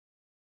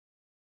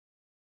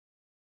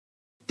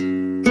Good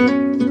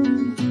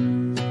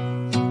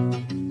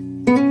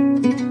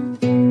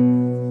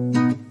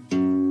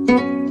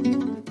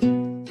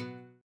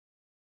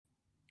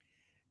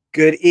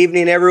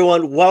evening,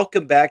 everyone.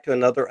 Welcome back to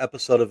another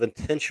episode of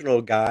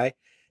Intentional Guy.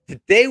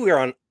 Today we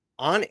are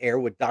on air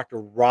with Dr.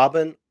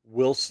 Robin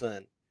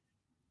Wilson.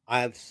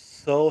 I'm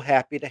so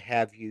happy to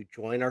have you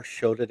join our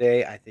show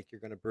today. I think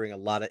you're going to bring a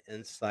lot of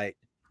insight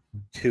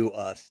to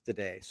us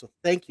today. So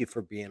thank you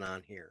for being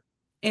on here.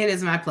 It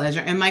is my pleasure.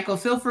 And Michael,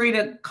 feel free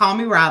to call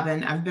me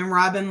Robin. I've been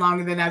Robin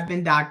longer than I've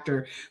been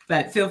doctor,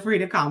 but feel free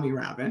to call me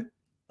Robin.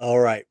 All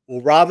right.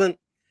 Well, Robin,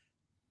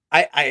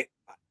 I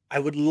I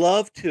would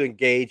love to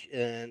engage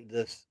in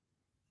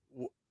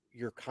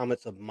your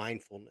comments of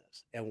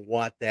mindfulness and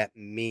what that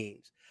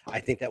means. I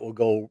think that will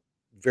go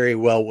very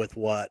well with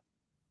what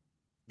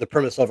the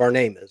premise of our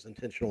name is,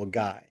 Intentional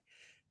Guy.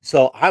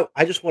 So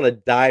I just want to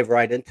dive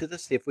right into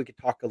this, see if we could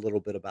talk a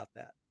little bit about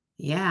that.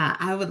 Yeah,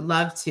 I would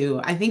love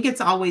to. I think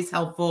it's always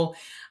helpful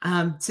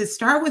to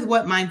start with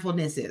what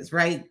mindfulness is,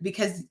 right?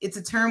 Because it's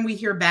a term we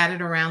hear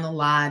batted around a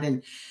lot,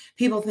 and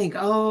people think,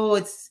 oh,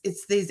 it's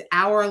these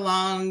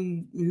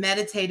hour-long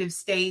meditative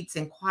states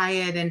and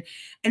quiet,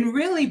 and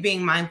really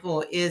being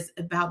mindful is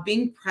about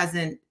being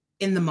present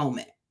in the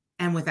moment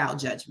and without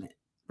judgment,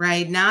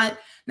 right? Not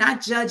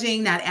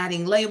judging, not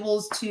adding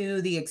labels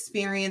to the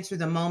experience or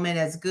the moment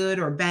as good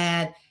or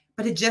bad,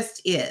 but it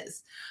just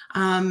is.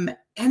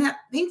 And I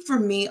think for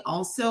me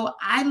also,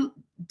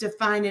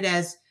 define it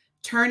as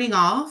turning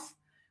off,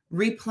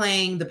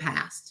 replaying the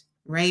past,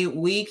 right?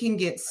 We can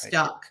get Right.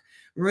 stuck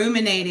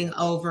ruminating Yes.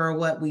 over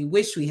what we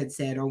wish we had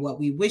said or what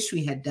we wish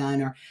we had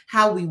done or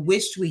how we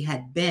wished we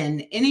had been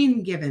in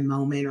any given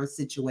moment or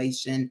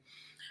situation.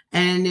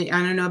 And I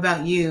don't know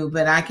about you,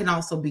 but I can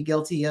also be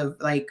guilty of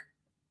like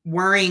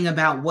worrying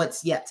about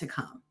what's yet to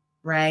come,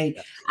 right?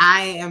 Yes.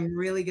 I am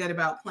really good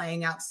about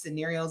playing out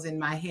scenarios in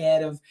my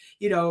head of,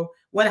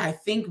 what I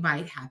think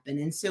might happen.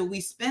 And so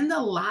we spend a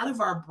lot of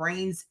our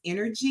brain's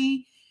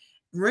energy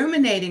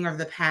ruminating over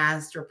the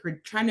past or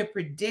trying to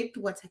predict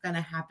what's going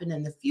to happen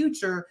in the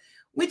future,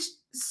 which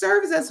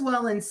serves us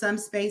well in some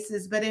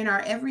spaces, but in our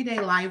everyday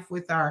life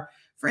with our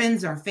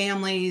friends, our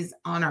families,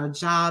 on our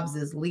jobs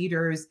as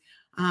leaders,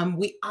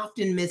 we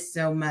often miss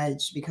so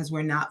much because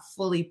we're not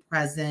fully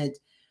present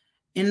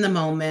in the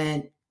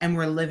moment and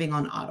we're living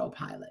on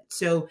autopilot.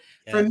 So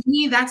for Yes.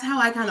 me, that's how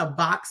I kind of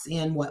box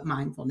in what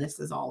mindfulness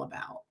is all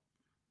about.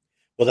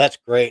 Well, that's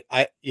great.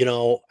 I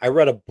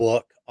read a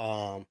book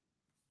a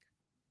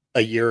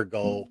year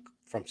ago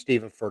from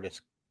Stephen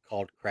Furtick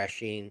called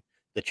Crashing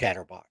the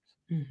Chatterbox.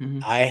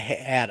 Mhm. I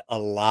had a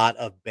lot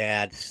of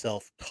bad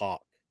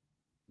self-talk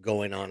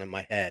going on in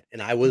my head,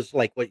 and I was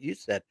like what you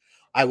said,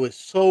 I was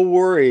so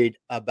worried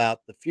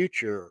about the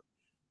future.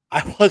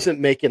 I wasn't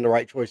making the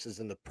right choices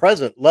in the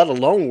present, let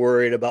alone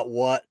worried about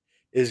what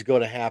is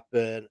gonna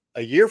happen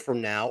a year from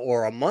now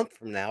or a month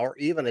from now or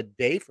even a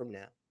day from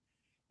now.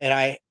 And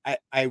I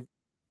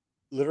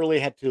literally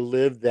had to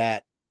live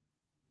that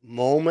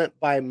moment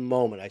by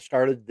moment. I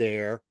started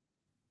there,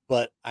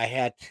 but I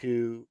had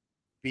to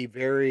be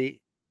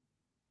very,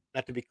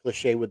 not to be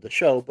cliche with the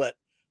show, but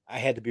I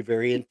had to be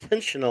very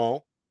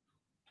intentional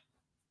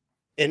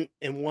in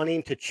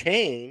wanting to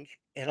change,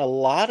 and a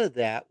lot of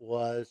that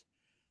was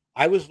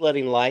I was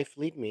letting life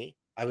lead me.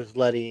 I was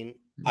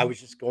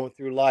just going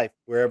through life.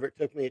 Wherever it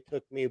took me,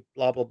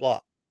 blah, blah, blah.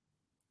 I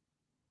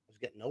was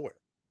getting nowhere.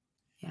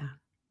 Yeah.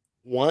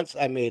 Once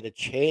I made a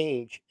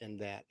change in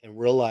that and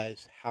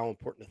realized how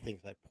important the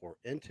things I pour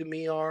into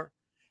me are,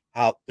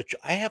 I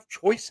have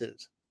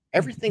choices.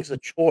 Everything's a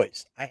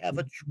choice. I have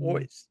a Mhm.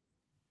 choice.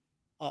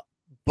 Uh,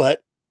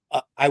 but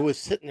I was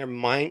sitting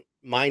there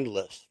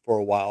mindless for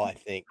a while, I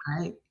think.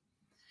 Right.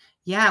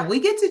 Yeah, we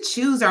get to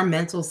choose our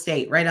mental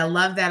state, right? I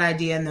love that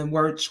idea and the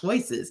word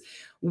choices.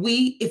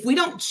 If we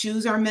don't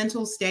choose our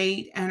mental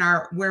state and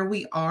our where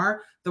we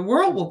are, the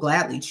world will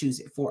gladly choose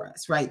it for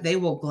us, right? They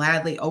will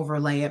gladly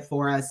overlay it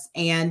for us.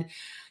 And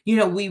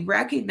we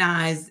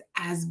recognize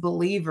as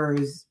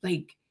believers,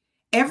 like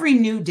every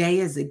new day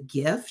is a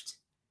gift,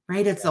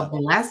 right? It's a Yeah.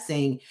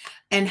 blessing.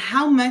 And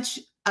how much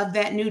of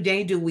that new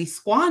day do we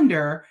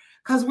squander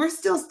because we're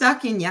still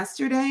stuck in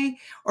yesterday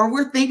or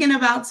we're thinking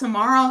about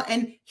tomorrow.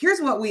 And here's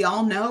what we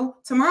all know: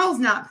 tomorrow's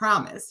not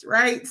promised,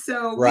 right?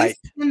 So we Right.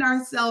 spend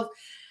ourselves,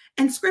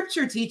 and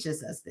scripture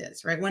teaches us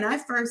this, right? When I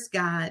first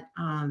got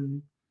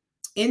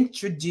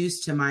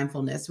introduced to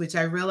mindfulness, which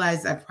I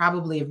realized I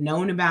probably have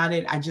known about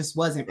it, I just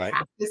wasn't Right.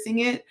 practicing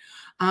it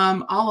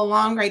all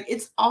along, right?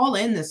 It's all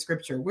in the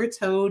scripture. We're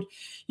told,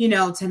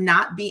 to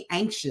not be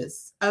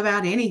anxious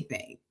about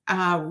anything.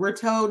 We're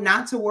told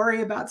not to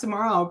worry about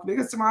tomorrow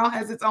because tomorrow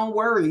has its own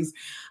worries.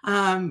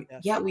 Yes.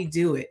 Yet we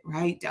do it,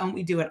 right? Don't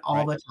we do it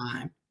all Right. the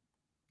time?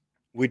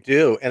 We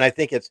do, and I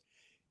think it's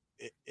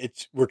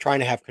we're trying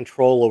to have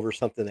control over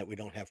something that we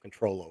don't have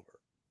control over,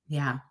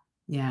 Yeah.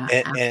 Yeah.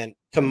 and Absolutely.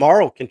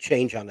 tomorrow can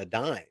change on a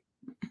dime.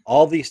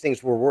 All these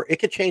things it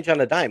could change on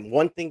a dime.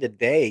 One thing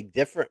today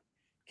different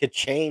could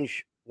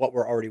change what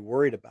we're already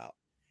worried about,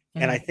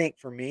 and I Yeah. think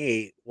for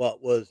me,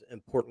 what was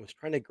important was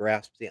trying to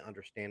grasp the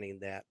understanding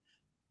that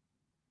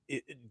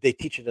they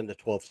teach it in the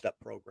 12-step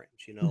programs,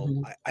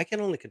 Mhm. I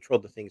can only control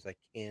the things I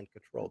can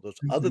control. Those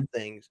other Mhm.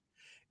 things,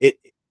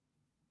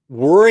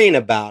 worrying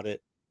about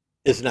it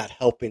is not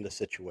helping the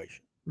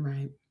situation.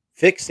 Right.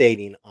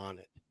 Fixating on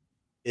it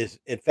is,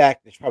 in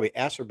fact, it's probably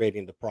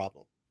exacerbating the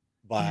problem Yeah.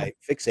 by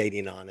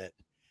fixating on it,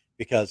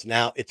 because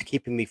now it's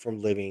keeping me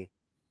from living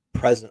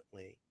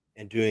presently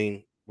and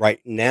doing right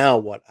now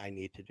what I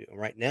need to do. And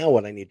right now,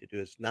 what I need to do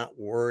is not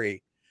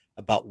worry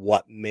about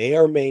what may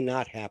or may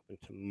not happen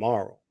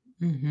tomorrow,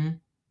 Mhm.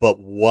 but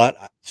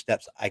what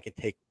steps I can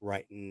take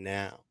right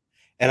now.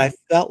 And I Yeah.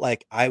 felt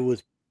like I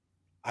was,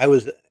 I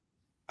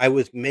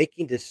was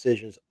making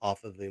decisions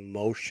off of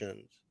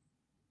emotions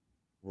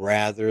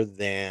rather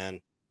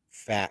than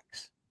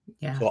facts.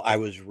 Yeah. So I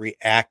was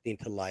reacting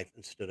to life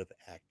instead of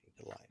acting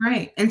to life.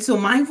 Right. And so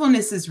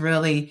mindfulness is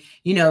really,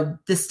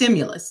 the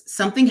stimulus.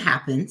 Something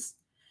happens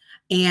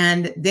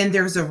and then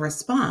there's a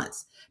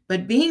response.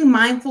 But being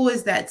mindful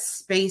is that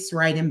space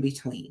right in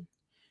between.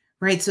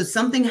 Right. So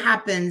something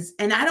happens,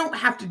 and I don't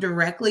have to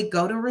directly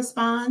go to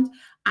respond.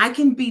 I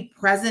can be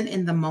present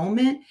in the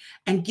moment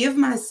and give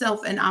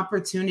myself an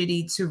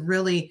opportunity to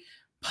really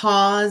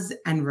pause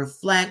and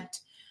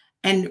reflect.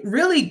 And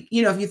really,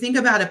 if you think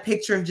about a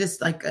picture of just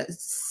like a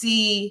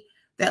sea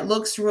that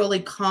looks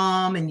really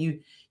calm, and you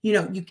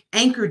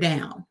anchor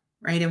down,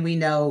 right? And we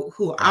know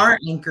who Right, our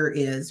anchor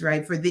is,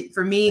 right?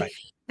 For me, right.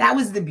 that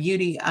was the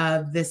beauty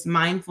of this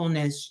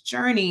mindfulness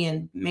journey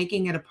and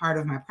making it a part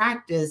of my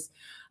practice,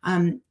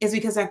 is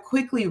because I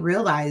quickly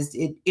realized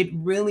it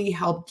really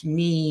helped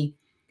me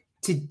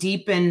to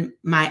deepen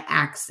my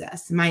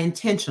access, my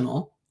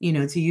intentional,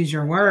 to use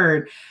your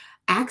word,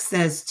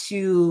 access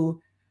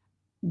to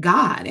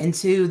God and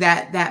to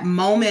that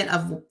moment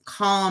of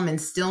calm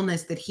and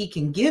stillness that He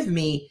can give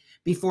me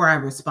before I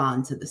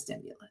respond to the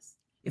stimulus.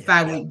 If Yeah,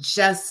 I would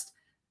just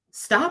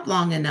stop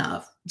long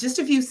enough, just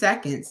a few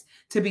seconds,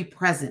 to be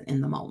present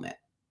in the moment.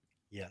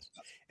 yes.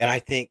 And I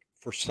think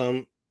for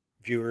some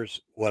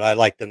viewers, what I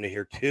like them to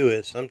hear too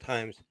is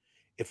sometimes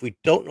if we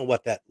don't know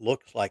what that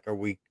looks like, or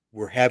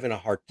we're having a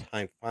hard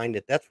time finding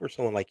it, that's where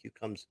someone like you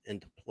comes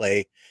into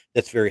play.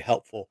 That's very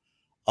helpful.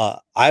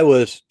 I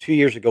was 2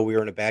 years ago. We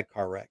were in a bad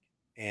car wreck,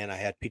 and I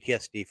had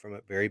PTSD from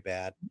it, very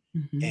bad,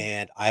 Mhm.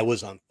 and I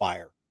was on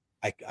fire.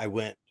 I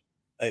went.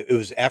 It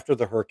was after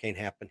the hurricane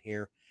happened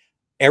here.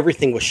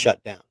 Everything was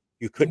shut down.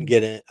 You couldn't Mm.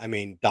 get in. I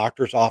mean,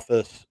 doctor's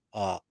office,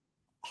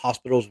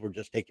 hospitals were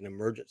just taking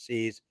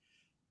emergencies,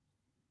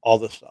 all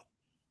this stuff.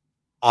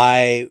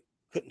 I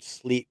couldn't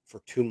sleep for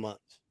 2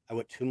 months. I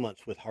went 2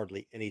 months with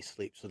hardly any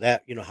sleep. So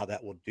that, how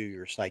that will do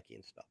your psyche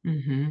and stuff.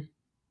 Mhm.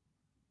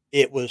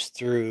 It was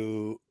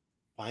through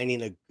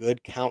finding a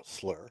good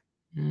counselor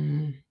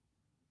Mm.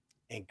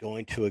 and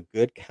going to a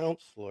good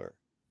counselor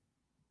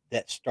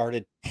that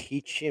started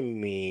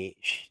teaching me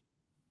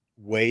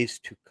ways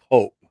to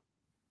cope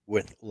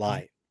with Mm.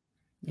 life.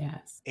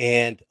 Yes.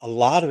 And a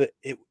lot of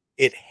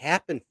it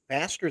happened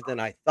faster than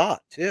I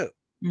thought too.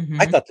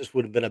 I Mhm. thought this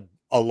would have been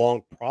a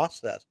long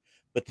process,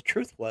 but the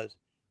truth was,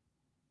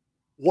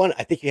 one,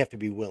 I think you have to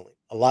be willing.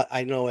 A lot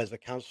I know as a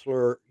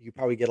counselor, you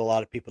probably get a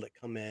lot of people that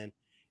come in,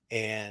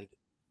 and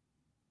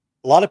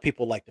a lot of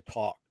people like to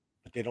talk,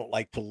 but they don't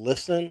like to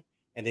listen,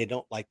 and they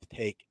don't like to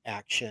take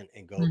action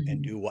and go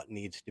and Mhm. do what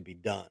needs to be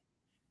done.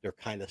 They're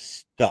kind of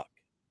stuck,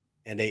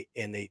 and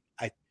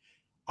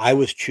I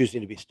was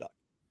choosing to be stuck.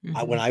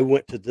 When Mhm. I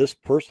went to this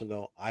person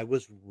though, I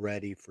was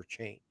ready for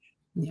change.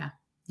 Yeah.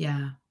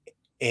 Yeah.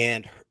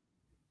 And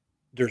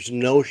there's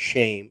no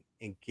shame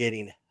in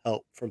getting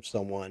help from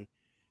someone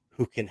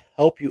who can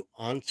help you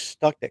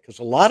unstuck that, because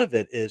a lot of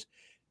it is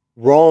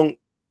wrong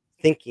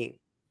thinking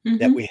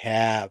that Mhm. we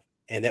have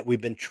and that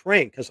we've been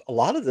trained. Because a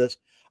lot of this,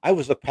 I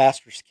was a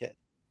pastor's kid.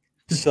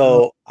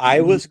 So I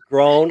Oh, was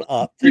grown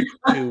up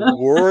to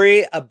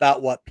worry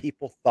about what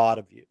people thought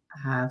of you.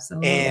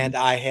 absolutely. And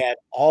I had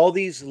all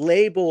these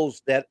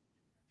labels that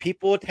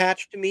people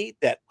attached to me,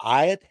 that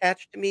I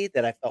attached to me,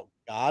 that I felt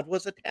God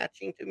was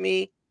attaching to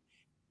me.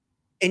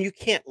 And you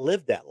can't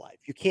live that life.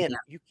 Yeah.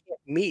 You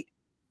can't meet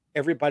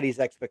everybody's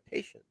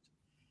expectations.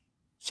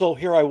 So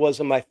here I was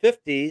in my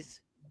 50s,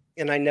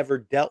 and I never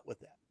dealt with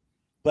that.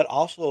 But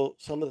also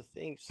some of the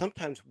things,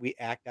 sometimes we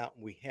act out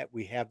and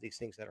we have these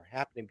things that are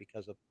happening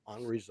because of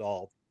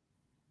unresolved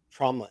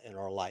trauma in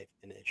our life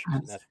and issues.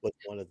 And Abs that's what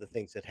one of the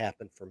things that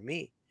happened for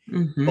me.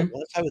 But Mhm.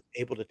 once I was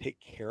able to take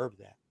care of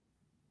that,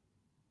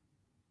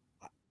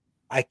 I,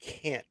 I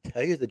can't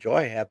tell you the joy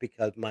I have,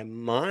 because my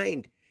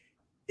mind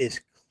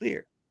is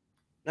clear.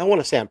 And I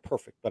want to say I'm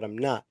perfect, but I'm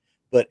not.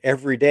 But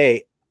every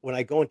day when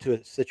I go into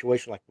a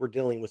situation like we're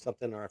dealing with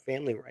something in our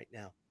family right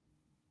now,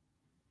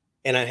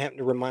 and I happen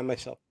to remind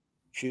myself,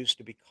 choose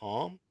to be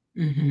calm,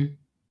 Mhm.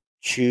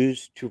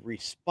 choose to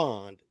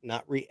respond,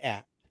 not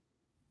react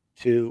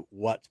to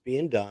what's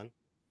being done,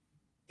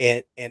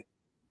 and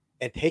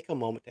take a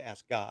moment to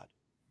ask God,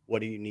 what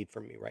do you need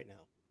from me right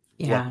now?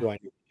 What Yeah. do I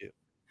need to do?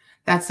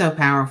 That's so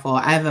powerful.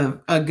 I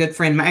have a good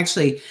friend.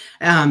 Actually,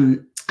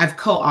 I've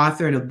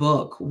co-authored a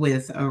book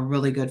with a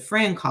really good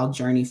friend called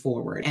Journey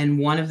Forward. And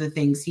one of the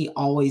things he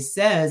always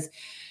says,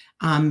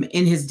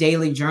 in his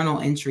daily journal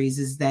entries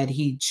is that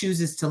he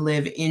chooses to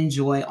live in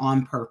joy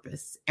on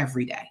purpose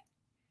every day.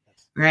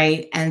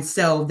 Right. And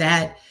so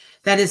that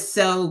is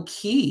so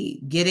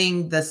key,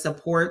 getting the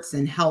supports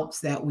and helps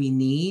that we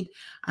need.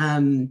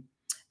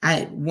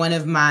 One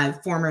of my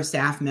former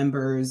staff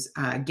members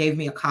gave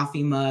me a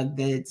coffee mug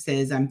that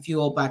says, "I'm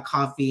fueled by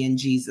coffee and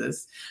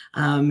Jesus."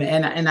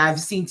 And I've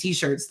seen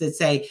T-shirts that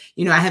say,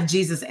 I have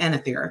Jesus and a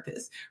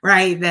therapist,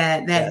 right?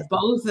 That Yes.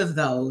 both of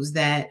those,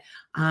 that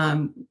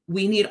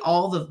we need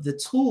all of the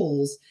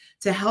tools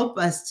to help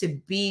us to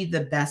be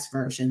the best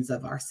versions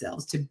of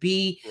ourselves, to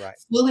be Right.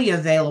 fully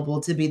available,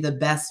 to be the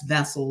best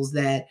vessels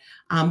that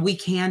we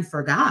can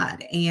for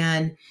God.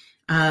 And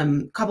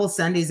a couple of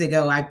Sundays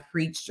ago, I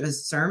preached a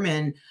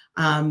sermon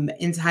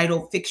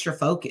entitled Fix Your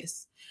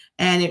Focus.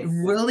 And it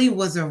really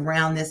was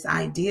around this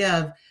idea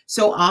of,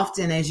 so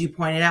often, as you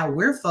pointed out,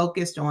 we're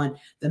focused on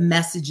the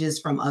messages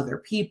from other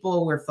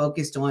people. We're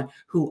focused on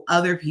who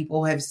other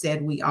people have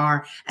said we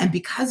are. And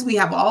because we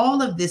have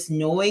all of this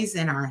noise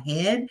in our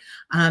head,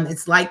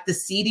 it's like the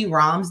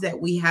CD-ROMs that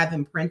we have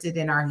imprinted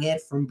in our head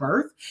from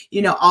birth,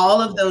 all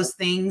of those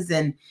things.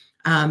 And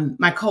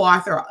my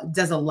co-author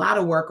does a lot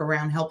of work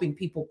around helping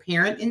people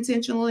parent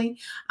intentionally.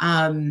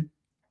 And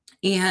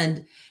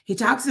he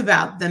talks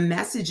about the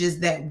messages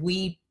that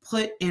we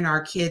put in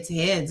our kids'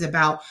 heads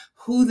about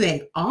who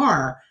they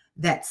are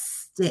that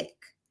stick,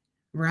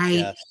 right?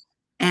 Yes.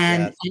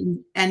 And Yes.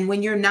 and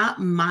when you're not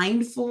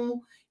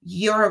mindful,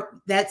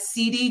 that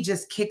CD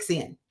just kicks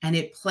in and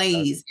it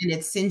plays and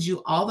it sends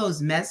you all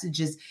those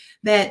messages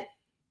that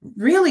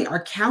really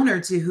are counter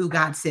to who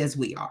God says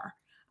we are.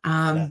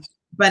 Yes.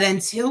 But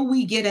until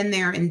we get in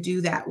there and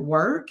do that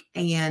work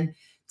and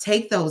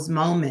take those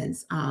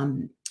moments,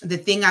 the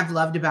thing I've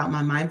loved about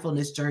my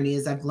mindfulness journey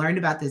is I've learned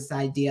about this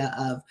idea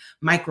of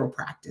micro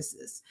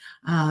practices,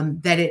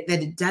 that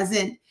it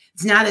doesn't,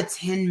 it's not a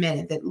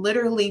 10-minute, that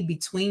literally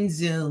between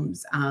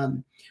Zooms,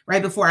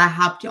 right before I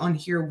hopped on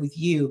here with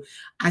you,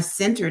 I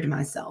centered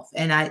myself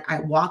and I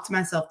walked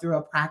myself through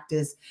a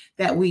practice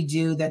that we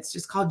do that's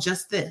just called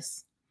Just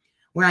This,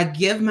 where I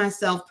give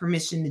myself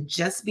permission to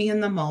just be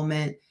in the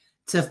moment,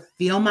 to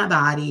feel my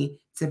body,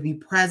 to be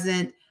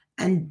present,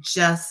 and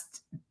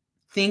just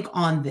think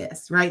on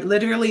this, right?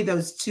 Literally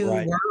those two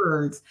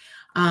words,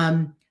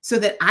 so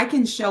that I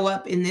can show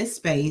up in this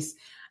space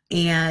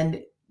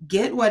and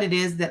get what it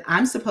is that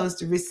I'm supposed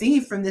to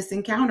receive from this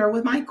encounter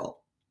with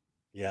Michael.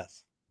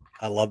 Yes.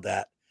 I love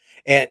that.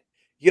 And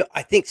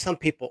I think some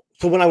people,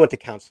 so when I went to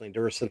counseling,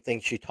 there were some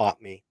things she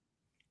taught me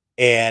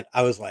and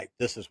I was like,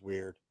 this is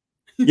weird.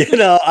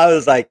 I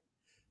was like,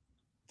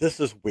 this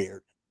is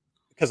weird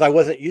because I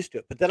wasn't used to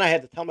it. But then I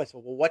had to tell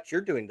myself, well, what you're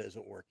doing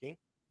isn't working.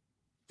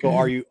 So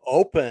are you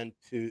open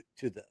to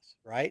this,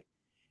 right?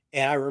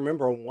 And I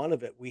remember one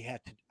of it,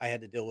 I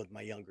had to deal with my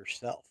younger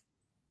self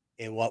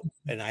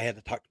and I had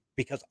to talk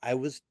because I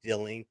was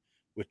dealing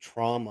with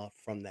trauma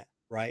from that,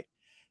 right?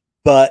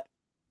 But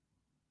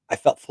I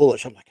felt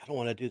foolish. I'm like, I don't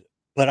want to do that.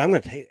 But I'm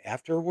going to tell you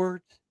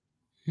afterwards,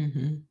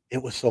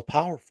 it was so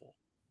powerful.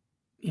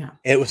 Yeah.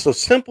 It was so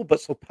simple, but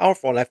so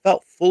powerful. And I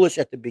felt foolish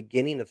at the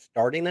beginning of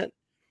starting it.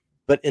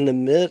 But in the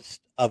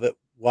midst of it,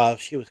 while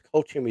she was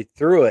coaching me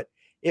through it,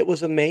 it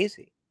was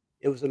amazing.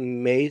 It was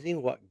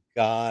amazing what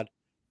God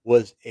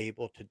was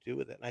able to do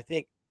with it. And I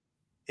think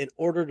in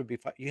order to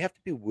you have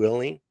to be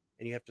willing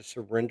and you have to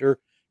surrender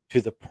to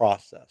the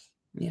process.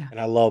 Yeah. And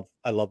I love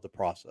the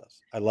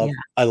process. I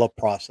love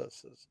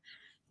processes.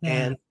 Yeah.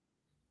 And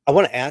I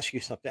want to ask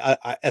you something.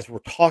 As we're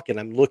talking,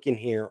 I'm looking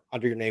here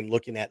under your name,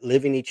 looking at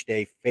living each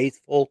day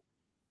faithful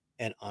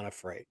and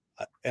unafraid.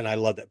 And I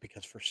love that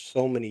because for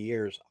so many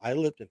years I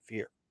lived in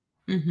fear.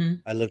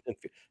 I lived in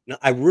fear. No,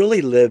 I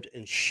really lived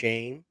in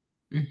shame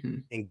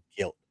and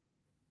guilt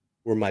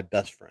were my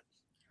best friends.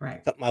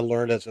 Right. Something I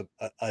learned as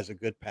a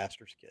good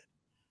pastor's kid.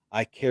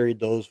 I carried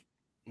those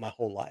my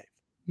whole life.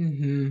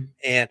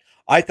 And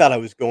I thought I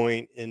was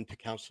going into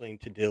counseling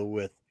to deal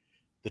with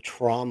the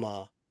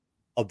trauma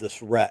of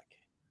this wreck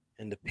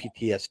and the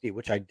PTSD,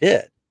 which I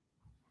did.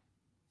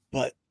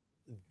 But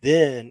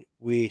then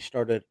we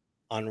started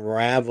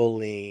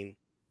unraveling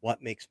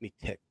what makes me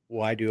tick.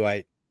 Why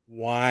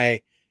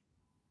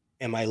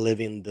am I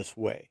living this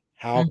way?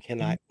 How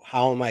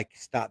am I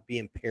stop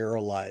being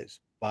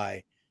paralyzed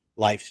by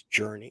life's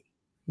journey?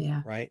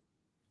 Yeah. Right.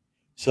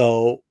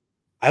 So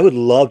I would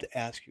love to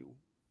ask you,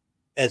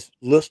 as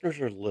listeners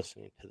are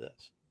listening to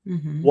this,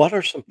 what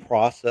are some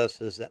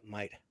processes that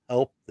might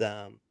help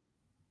them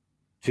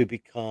to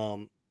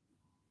become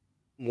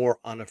more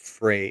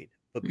unafraid,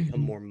 but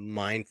become more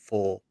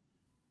mindful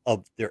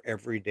of their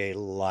everyday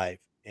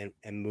life and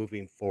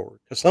moving forward?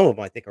 Because some of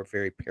them I think are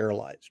very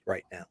paralyzed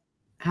right now.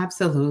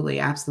 Absolutely.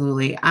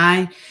 Absolutely.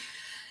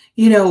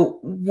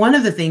 One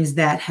of the things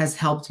that has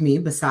helped me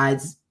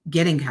besides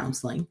getting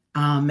counseling,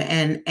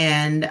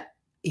 and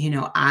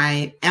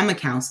I am a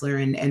counselor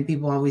and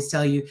people always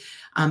tell you,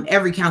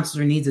 every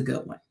counselor needs a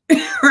good one,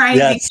 right?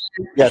 Yes.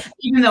 Because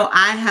even though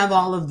I have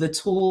all of the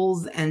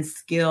tools and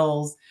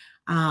skills,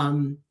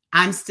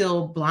 I'm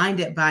still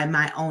blinded by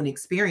my own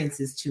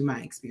experiences to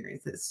my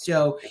experiences.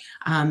 So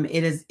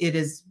it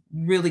is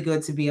really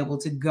good to be able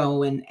to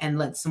go and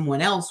let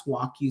someone else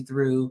walk you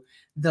through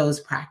those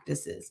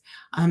practices.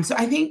 So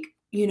I think,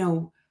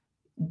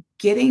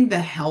 getting the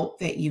help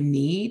that you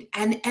need,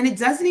 and it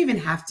doesn't even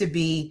have to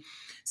be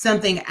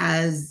something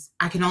as,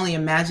 I can only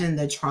imagine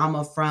the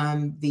trauma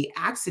from the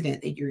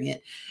accident that you're in.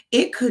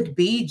 It could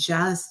be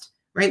just,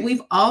 right,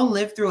 we've all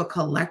lived through a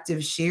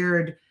collective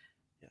shared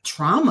Yeah.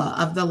 trauma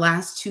of the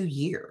last 2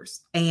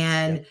 years, Yeah.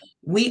 and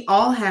we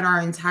all had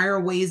our entire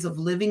ways of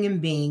living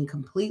and being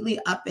completely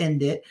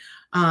upended,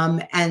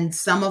 and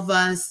some of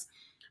us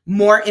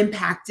more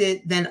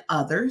impacted than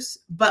others,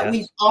 but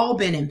we've Yes. all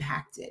been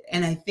impacted.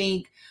 And I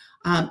think,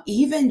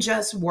 even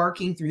just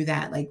working through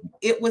that, like,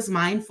 it was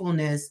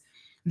mindfulness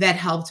that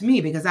helped me,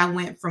 because I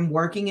went from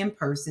working in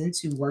person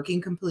to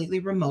working completely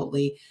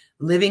remotely,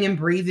 living and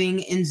breathing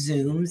in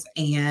Zooms,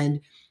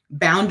 and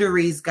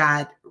boundaries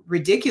got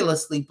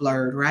ridiculously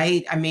blurred,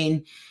 right? I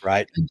mean,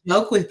 Right. I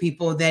joke with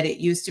people that it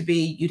used to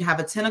be you'd have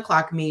a 10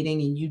 o'clock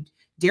meeting and you'd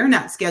dare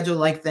not schedule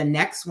like the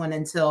next one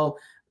until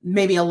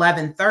maybe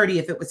 11:30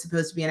 if it was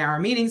supposed to be an hour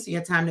meeting. So you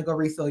had time to go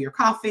refill your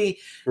coffee,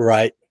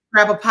 Right.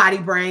 grab a potty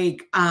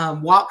break,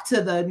 walk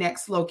to the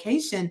next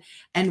location.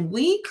 And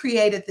we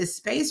created this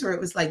space where it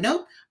was like,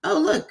 nope, oh,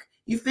 look,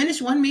 you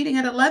finished one meeting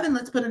at 11.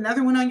 Let's put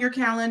another one on your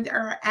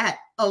calendar at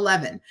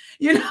 11,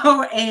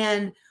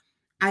 and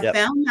I Yep.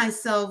 found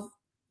myself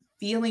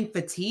feeling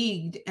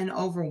fatigued and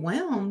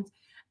overwhelmed.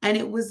 And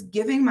it was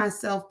giving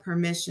myself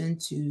permission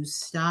to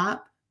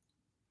stop,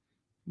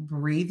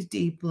 breathe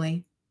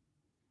deeply,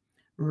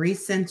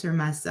 recenter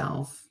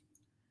myself,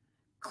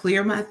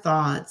 clear my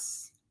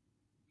thoughts,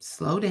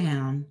 slow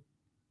down,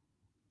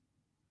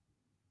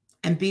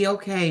 and be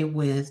okay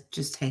with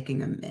just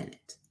taking a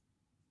minute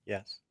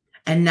Yes.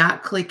 and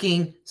not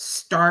clicking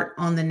start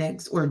on the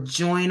next or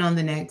join on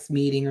the next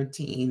meeting or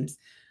Teams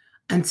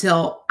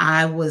until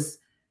I was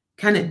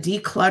kind of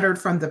decluttered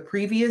from the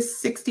previous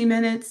 60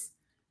 minutes,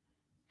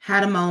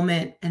 had a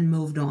moment, and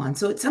moved on.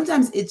 So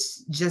sometimes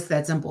it's just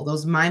that simple.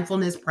 Those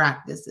mindfulness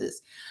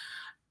practices,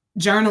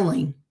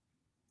 journaling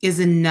is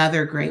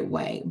another great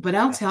way. But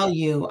I'll Yeah. tell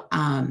you,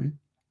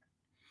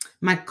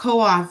 my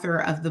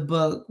co-author of the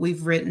book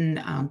we've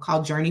written,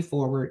 called Journey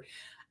Forward.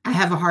 I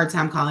have a hard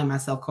time calling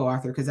myself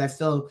co-author because I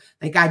feel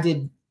like I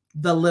did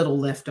the little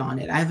lift on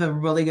it. I have a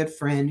really good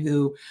friend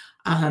who,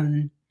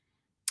 um,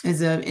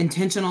 is an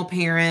intentional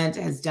parent,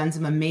 has done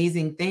some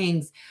amazing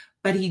things,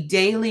 but he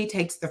daily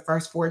takes the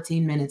first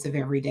 14 minutes of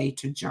every day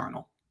to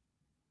journal.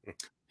 Mm.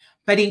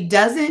 But he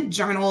doesn't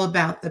journal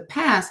about the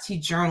past, he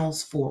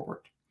journals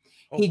forward.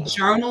 Oh, He wow.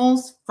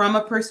 journals from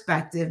a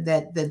perspective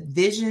that the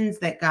visions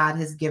that God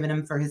has given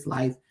him for his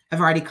life have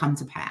already come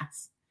to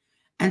pass.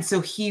 And so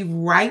he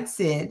writes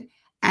it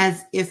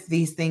as if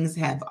these things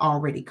have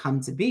already come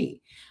to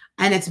be.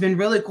 And it's been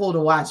really cool to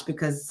watch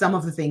because some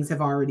of the things have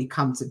already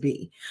come to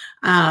be,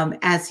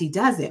 as he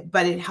does it.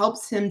 But it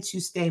helps him to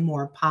stay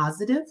more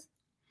positive.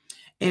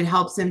 It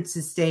helps him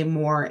to stay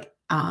more,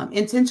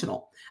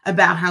 intentional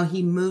about how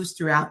he moves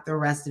throughout the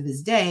rest of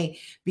his day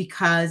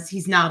because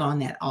he's not on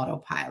that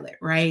autopilot,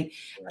 right?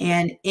 Right.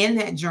 And in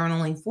that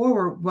journaling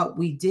forward, what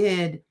we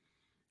did,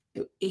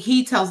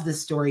 he tells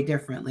this story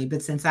differently,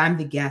 but since I'm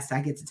the guest,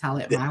 I get to tell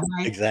it Yeah, my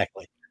way.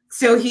 exactly.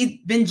 So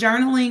he'd been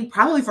journaling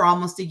probably for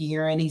almost a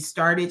year, and he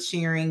started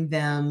sharing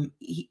them.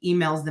 He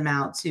emails them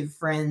out to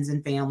friends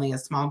and family, a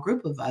small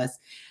group of us.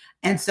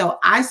 And so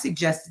I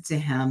suggested to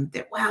him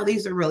that, wow,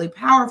 these are really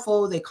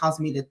powerful. They cause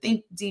me to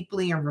think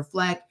deeply and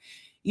reflect.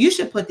 You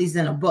should put these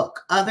in a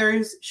book.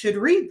 Others should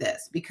read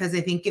this because I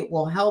think it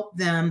will help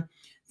them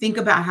think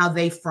about how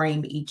they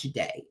frame each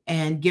day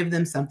and give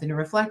them something to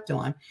reflect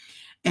on.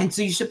 And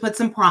so you should put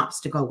some prompts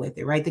to go with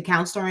it, right? The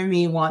counselor in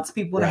me wants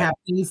people to Right. have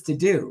things to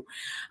do.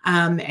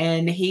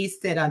 And he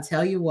said, I'll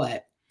tell you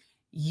what,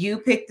 you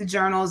pick the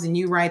journals and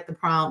you write the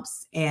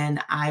prompts,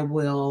 and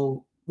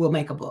we'll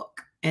make a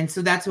book. And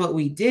so that's what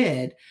we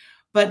did.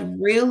 But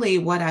really,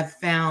 what I've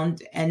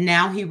found, and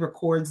now he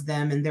records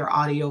them in their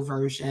audio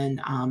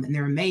version, and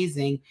they're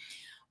amazing.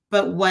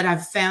 But what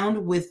I've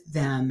found with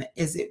them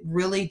is it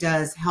really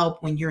does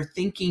help when you're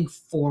thinking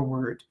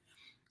forward.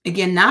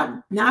 Again,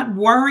 not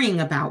worrying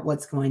about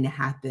what's going to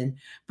happen,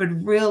 but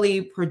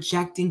really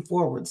projecting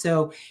forward.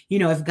 So,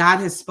 if God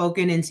has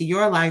spoken into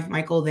your life,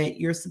 Michael, that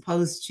you're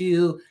supposed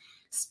to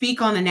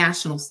speak on a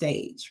national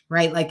stage,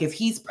 right? Like if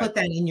he's Right. put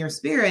that in your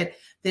spirit,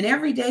 then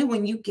every day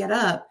when you get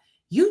up,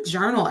 you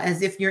journal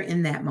as if you're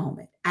in that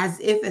moment, as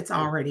if it's Yeah.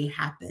 already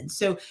happened.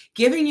 So,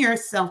 giving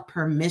yourself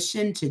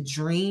permission to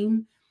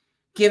dream,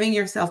 giving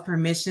yourself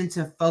permission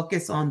to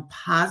focus on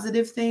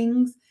positive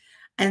things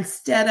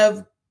instead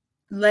of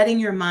letting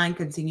your mind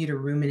continue to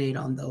ruminate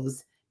on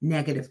those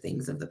negative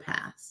things of the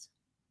past.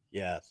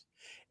 Yes.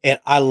 And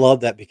I love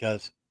that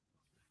because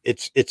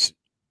it's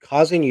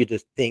causing you to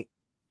think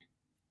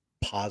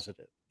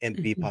positive and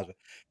be Mhm. positive.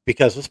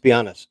 Because let's be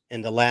honest,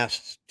 in the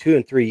last 2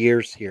 and 3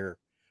 years here,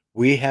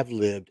 we have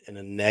lived in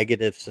a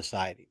negative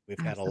society. We've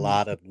had a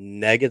lot Absolutely. of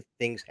negative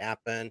things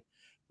happen.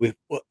 We've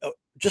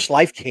just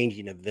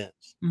life-changing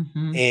events.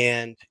 Mhm.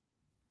 And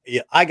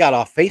yeah, I got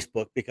off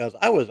Facebook because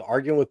I was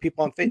arguing with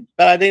people on Facebook,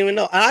 but I didn't even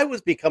know. And I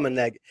was becoming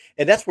negative.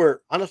 And that's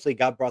where honestly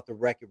God brought the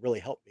wreck. It really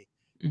helped me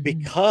Mhm.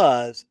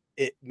 because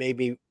it made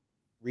me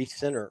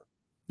recenter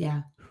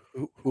Yeah.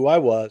 who I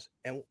was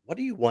and what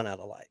do you want out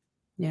of life?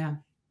 Yeah.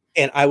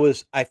 And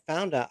I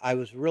found out I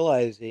was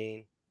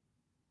realizing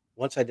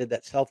once I did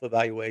that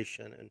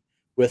self-evaluation and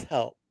with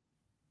help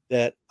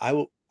that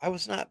I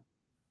was not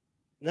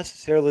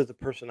necessarily the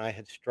person I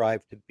had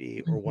strived to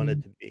be or wanted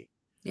Mhm. to be.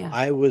 Yeah.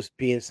 I was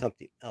being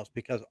something else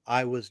because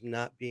I was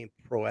not being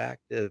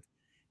proactive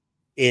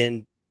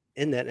in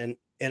that,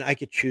 and I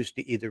could choose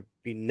to either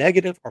be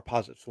negative or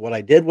positive. So what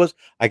I did was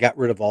I got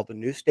rid of all the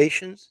news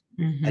stations.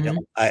 Mhm.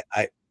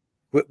 I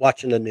quit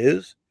watching the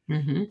news.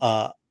 Mhm.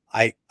 Uh,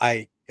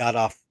 I got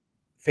off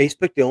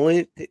Facebook. The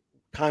only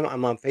time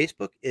I'm on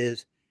Facebook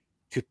is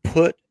to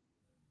put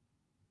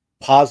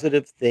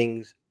positive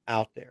things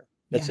out there.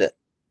 That's Yeah. it.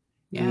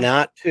 Yeah.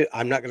 Not to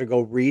I'm not gonna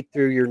go read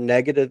through your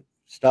negative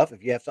stuff.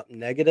 If you have something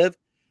negative,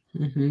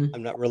 Mhm.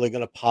 I'm not really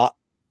gonna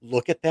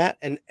look at that,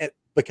 and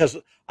because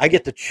I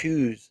get to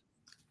choose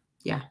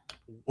Yeah.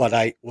 what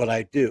I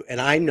do, and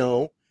I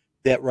know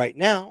that right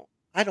now,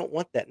 I don't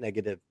want that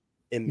negative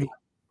in Yeah. me,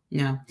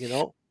 Yeah. you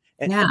know?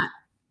 And Yeah.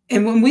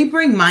 And when we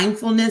bring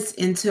mindfulness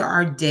into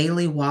our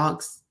daily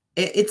walks,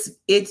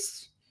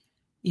 it's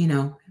you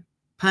know,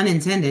 pun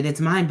intended,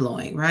 it's mind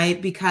blowing,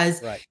 right?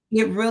 Because right.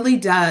 it really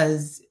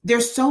does.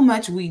 There's so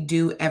much we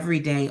do every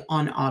day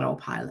on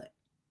autopilot.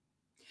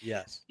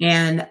 Yes.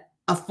 And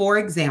a for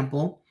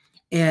example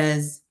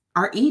is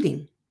our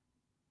eating.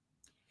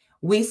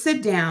 We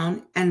sit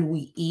down and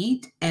we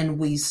eat and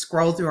we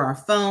scroll through our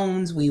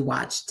phones, we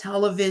watch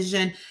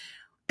television,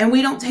 and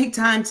we don't take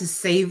time to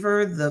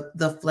savor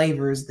the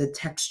flavors, the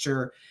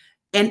texture,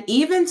 and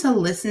even to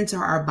listen to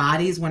our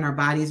bodies when our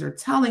bodies are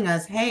telling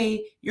us,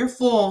 "Hey, you're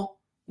full.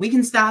 We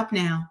can stop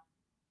now."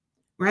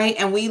 Right?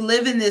 And we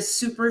live in this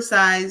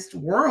supersized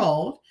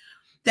world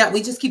that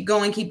we just keep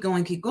going, keep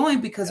going, keep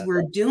going because Yes.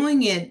 we're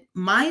doing it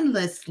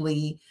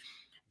mindlessly.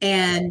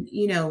 Yes.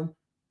 And,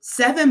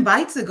 7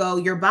 bites ago,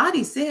 your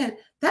body said,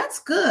 "That's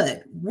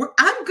good.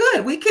 I'm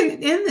good. We can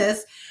end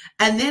this."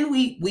 And then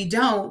we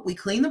don't. We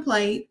clean the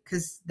plate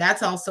because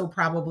that's also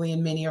probably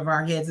in many of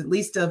our heads, at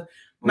least of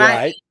my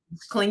Right. age,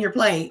 clean your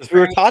plate, 'Cause we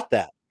were right? taught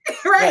that. Yeah.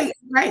 Right,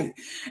 right.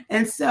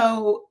 And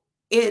so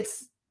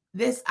it's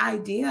this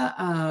idea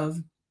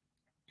of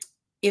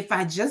if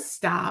I just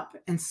stop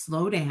and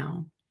slow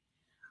down,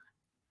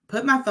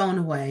 put my phone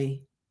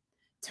away,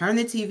 turn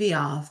the TV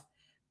off,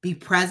 be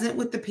present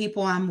with the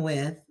people I'm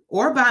with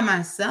or by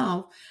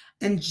myself,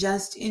 and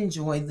just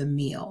enjoy the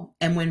meal.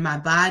 And when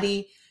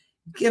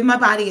give my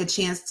body a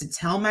chance to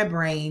tell my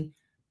brain,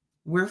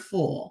 we're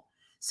full,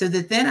 so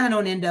that then I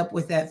don't end up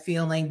with that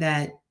feeling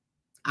that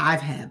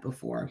I've had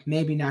before.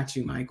 Maybe not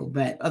you, Michael,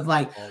 but of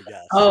like, Oh,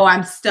 yes. oh,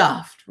 I'm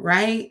stuffed,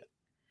 right?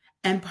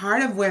 And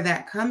part of where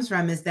that comes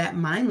from is that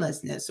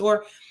mindlessness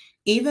or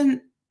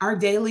even our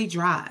daily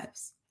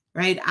drives,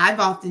 right? I've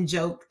often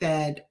joked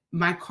that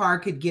my car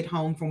could get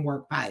home from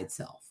work by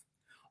itself,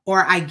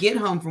 or I get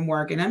home from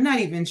work and I'm not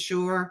even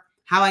sure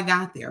how I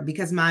got there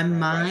because my Right.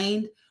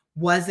 mind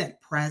wasn't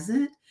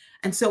present.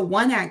 And so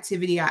one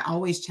activity I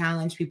always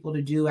challenge people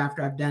to do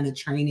after I've done a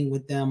training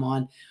with them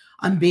on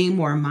being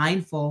more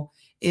mindful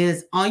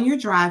is on your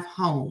drive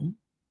home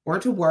or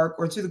to work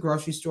or to the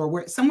grocery store,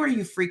 where somewhere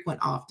you frequent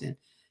often.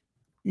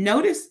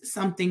 Notice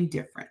something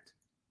different.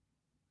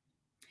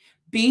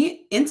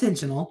 Be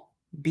intentional,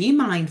 be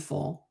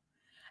mindful,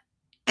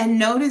 and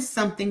notice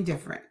something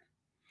different.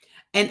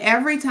 And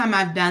every time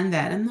I've done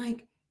that, I'm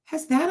like,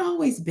 has that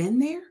always been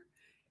there?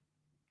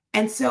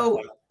 And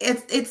so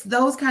it's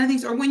those kind of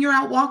things. Or when you're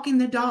out walking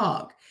the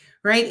dog,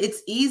 right?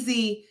 It's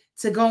easy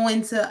to go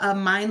into a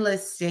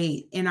mindless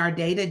state in our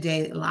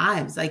day-to-day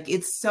lives. Like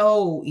it's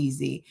so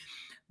easy.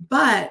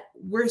 But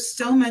we're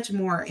so much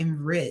more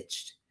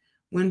enriched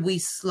when we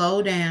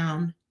slow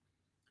down,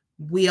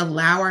 we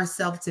allow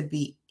ourselves to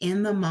be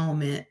in the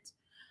moment,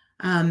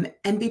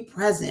 and be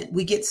present.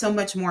 We get so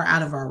much more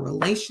out of our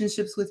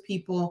relationships with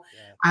people,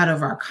 Yeah. out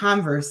of our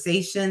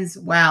conversations.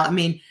 Wow. I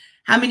mean,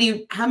 how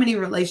many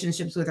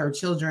relationships with our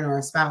children or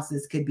our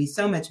spouses could be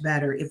so much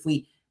better if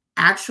we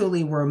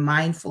actually were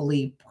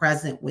mindfully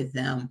present with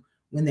them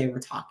when they were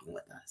talking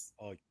with us?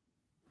 Oh,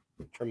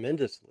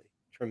 tremendously,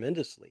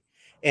 tremendously.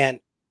 And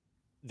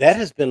that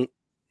has been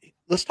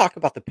let's talk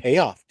about the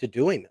payoff to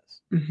doing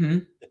this. Hmm.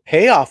 The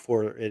payoff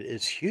for it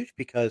is huge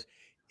because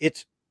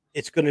it's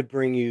it's gonna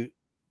bring you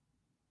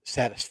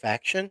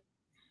satisfaction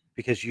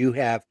because you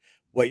have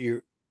what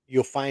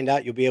you'll find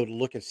out you'll be able to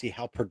look and see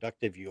how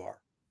productive you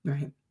are.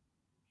 Right.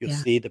 You'll Yeah.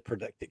 see the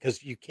productive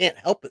because you can't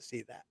help but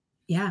see that.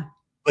 Yeah.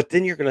 But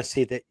then you're gonna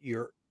see that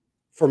you're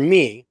for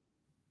me,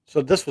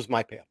 so this was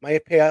my payoff. My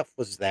payoff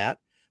was that,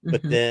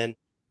 but Hmm. then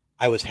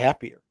I was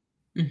happier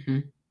Hmm.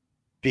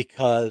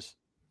 because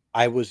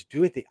I was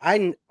doing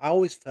I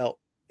always felt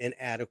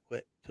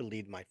inadequate to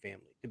lead my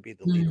family, to be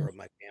the leader of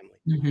my family,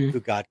 Hmm. who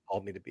God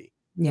called me to be.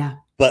 Yeah.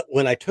 But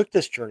when I took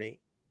this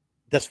journey,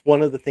 that's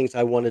one of the things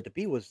I wanted to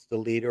be, was the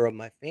leader of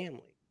my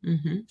family.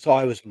 Hmm. So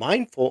I was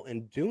mindful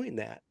in doing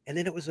that, and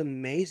then it was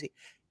amazing.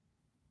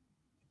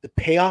 The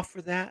payoff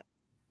for that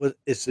was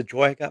is the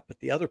joy I got, but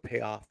the other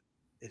payoff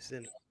is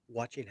in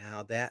watching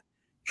how that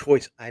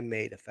choice I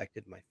made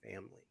affected my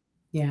family.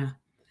 Yeah.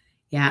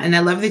 Yeah, and I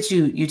love that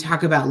you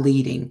talk about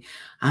leading,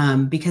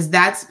 because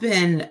that's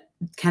been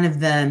kind of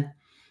the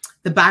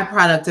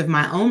byproduct of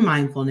my own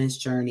mindfulness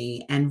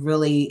journey and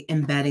really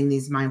embedding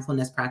these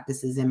mindfulness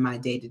practices in my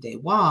day-to-day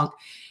walk.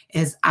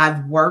 Is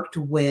I've worked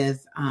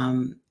with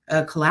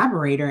a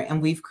collaborator,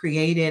 and we've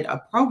created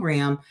a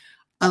program,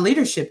 a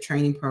leadership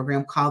training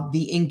program called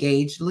the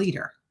Engaged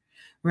Leader.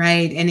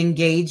 Right. And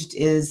engaged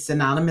is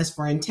synonymous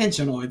for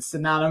intentional. It's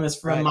synonymous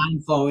for Right,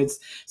 mindful. It's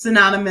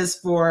synonymous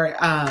for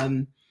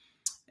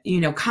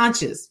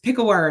conscious, pick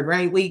a word,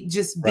 right? We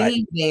just right.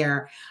 being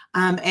there.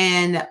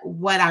 And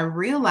what I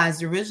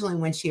realized originally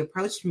when she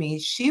approached me,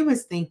 she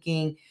was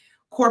thinking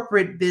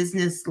corporate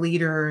business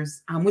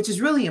leaders, which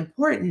is really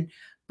important.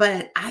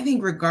 But I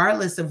think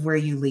regardless of where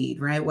you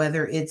lead, right?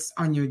 Whether it's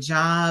on your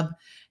job,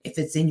 if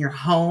it's in your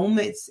home,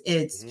 it's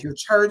Mhm. your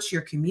church,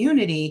 your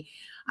community.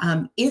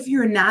 If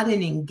you're not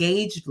an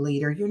engaged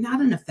leader, you're not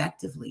an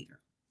effective leader.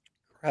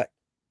 Correct,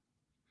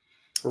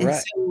 And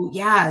correct. so,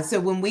 yeah, so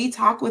when we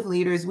talk with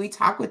leaders, we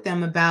talk with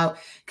them about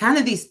kind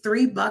of these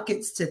three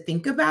buckets to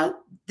think about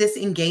this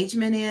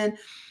engagement in.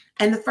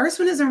 And the first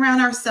one is around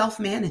our self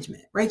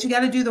management, right? You got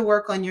to do the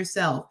work on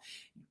yourself.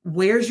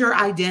 Where's your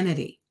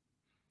identity,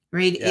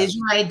 right? Is Yes,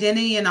 your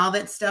identity and all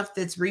that stuff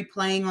that's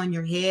replaying on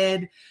your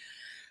head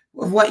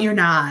of what you're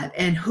not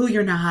and who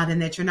you're not,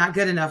 and that you're not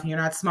good enough and you're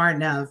not smart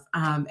enough.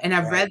 And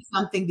I've right. read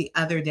something the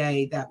other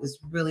day that was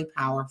really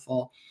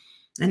powerful.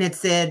 And it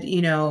said,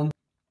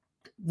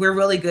 we're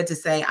really good to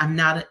say I am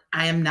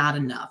not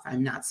enough,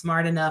 I'm not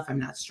smart enough, I'm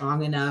not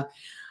strong enough.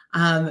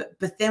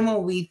 But then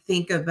when we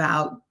think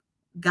about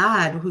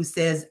God, who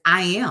says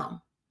I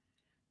am,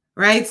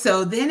 right?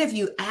 So then if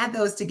you add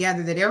those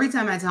together, that every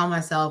time I tell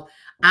myself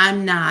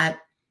I'm not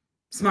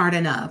smart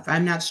enough,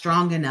 I'm not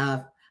strong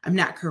enough, I'm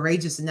not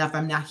courageous enough,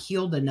 I'm not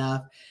healed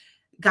enough,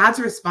 God's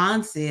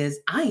response is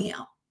I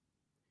am.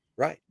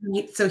 Right.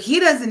 Right? So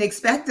he doesn't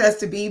expect us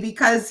to be,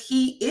 because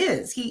he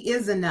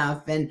is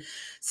enough. And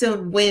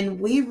so when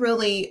we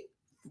really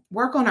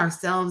work on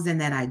ourselves and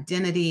that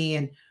identity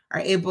and are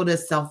able to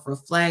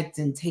self-reflect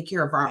and take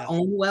care of our Yes,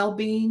 own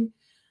well-being,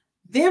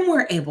 then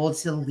we're able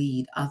to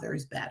lead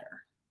others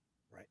better.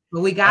 right.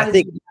 But we And got I to do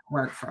think, that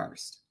work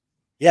first.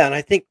 yeah, and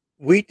I think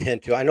we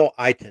tend to, I know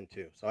I tend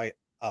to. So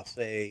I'll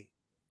say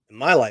in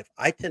my life,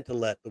 I tend to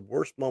let the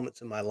worst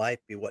moments in my life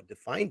be what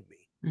defined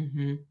me.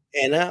 Hmm.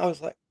 And I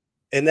was like,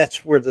 and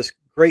that's where this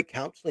great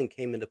counseling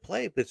came into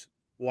play, because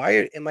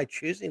am I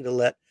choosing to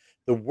let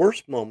the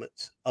worst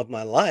moments of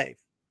my life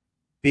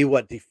be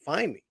what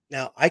define me?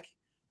 Now,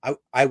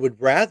 I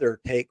would rather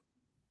take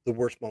the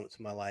worst moments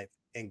of my life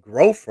and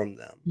grow from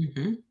them,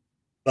 Hmm.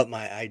 but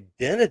my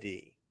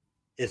identity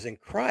is in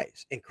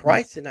Christ. And Yeah.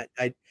 Christ did not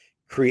I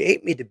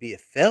create me to be a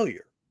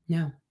failure.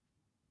 No.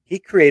 He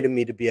created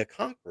me to be a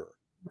conqueror.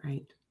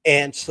 Right.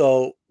 And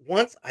so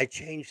once I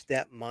changed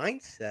that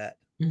mindset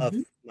of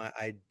Hmm. my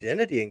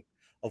identity and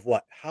of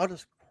what how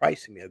does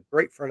Christ see me? A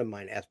great friend of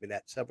mine asked me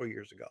that several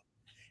years ago,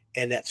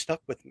 and that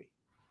stuck with me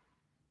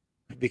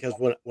because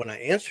when I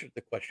answered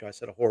the question, I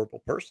said a horrible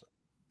person.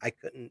 I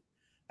couldn't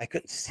I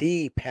couldn't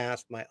see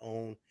past my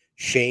own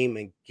shame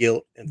and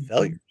guilt and Hmm.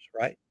 failures,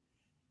 right?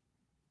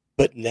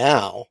 But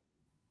now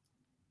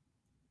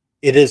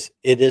it is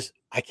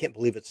I can't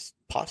believe it's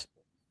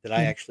possible that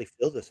I actually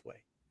feel this way,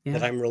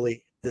 that Yeah. I'm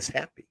really this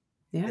happy,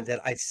 Yeah. and that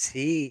I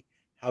see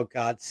how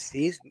God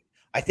sees me.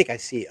 I think I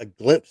see a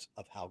glimpse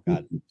of how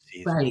God Mhm.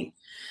 sees me. Right.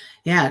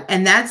 Yeah,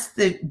 and that's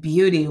the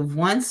beauty of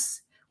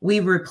once we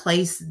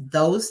replace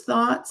those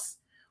thoughts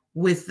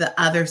with the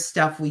other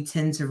stuff we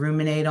tend to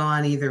ruminate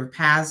on, either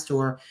past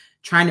or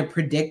trying to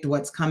predict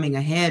what's coming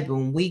ahead,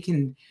 when we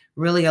can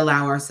really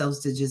allow ourselves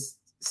to just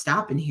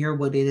stop and hear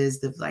what it is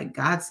that, like,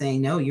 God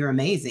saying, "No, you're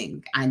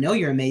amazing. I know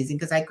you're amazing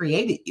because I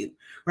created you."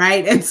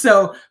 Right? And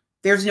so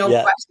there's no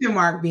Yeah, question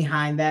mark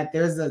behind that.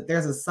 There's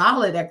a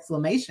solid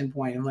exclamation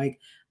point. I'm like,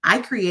 I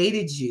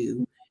created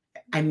you,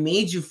 I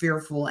made you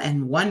fearful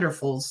and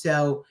wonderful.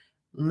 So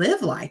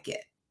live like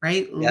it,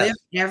 right? Live yes,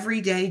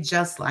 every day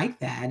just like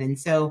that. And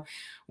so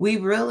I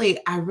really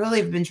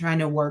have been trying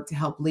to work to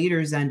help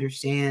leaders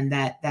understand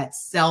that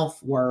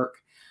self work,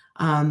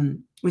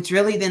 which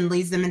really then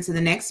leads them into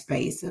the next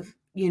space of,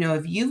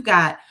 if you've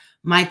got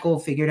Michael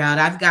figured out,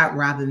 I've got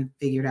Robin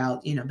figured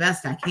out,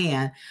 best I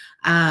can.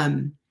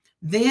 Um,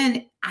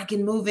 then I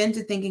can move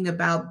into thinking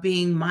about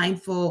being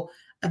mindful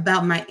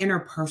about my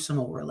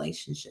interpersonal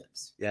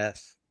relationships.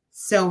 yes,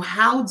 So,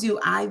 how do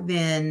I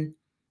then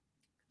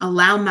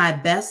allow my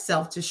best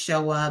self to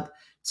show up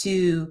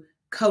to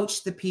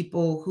coach the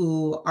people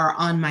who are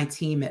on my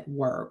team at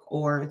work,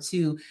 or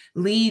to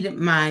lead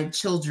my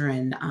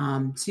children,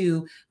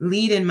 to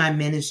lead in my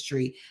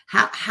ministry?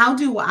 How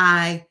do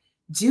I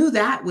do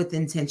that with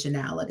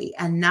intentionality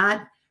and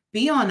not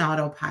be on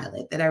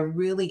autopilot, that I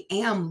really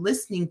am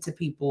listening to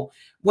people,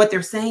 what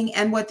they're saying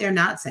and what they're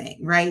not saying,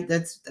 right?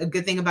 That's a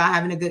good thing about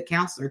having a good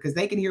counselor because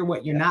they can hear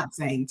what you're Yeah, not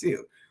saying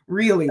too,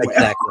 really well.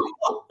 exactly.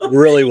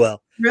 Really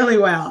well. Really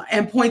well,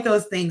 and point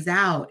those things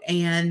out,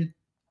 and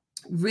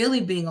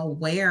really being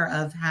aware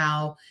of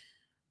how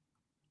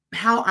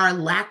our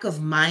lack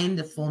of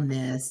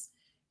mindfulness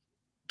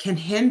can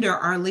hinder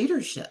our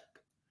leadership,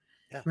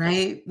 Yeah.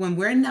 right? When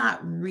we're not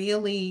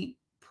really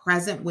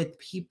present with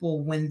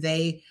people, when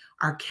they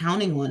are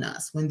counting on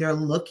us, when they're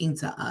looking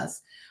to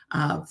us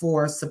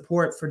for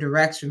support, for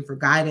direction, for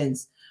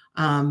guidance.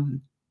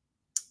 Um,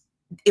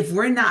 if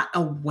we're not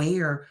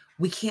aware,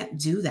 we can't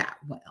do that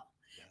well.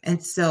 Yes.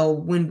 And so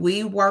when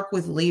we work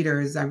with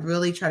leaders, I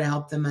really try to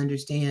help them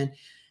understand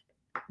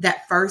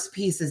that first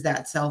piece is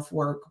that self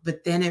work,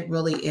 but then it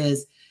really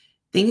is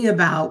thinking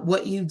about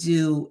what you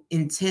do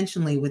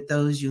intentionally with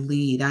those you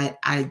lead.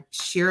 I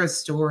share a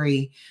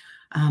story,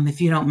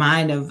 if you don't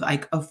mind, of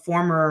like a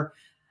former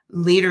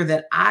leader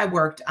that I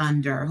worked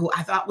under who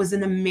I thought was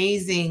an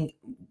amazing,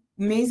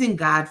 amazing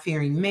God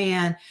fearing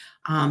man.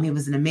 He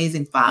was an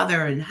amazing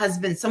father and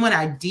husband, someone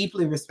I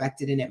deeply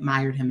respected and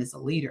admired him as a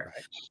leader.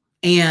 Right.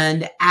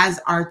 And as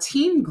our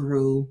team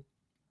grew,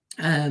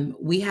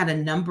 we had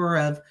a number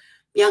of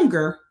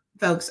younger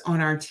folks on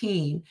our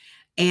team.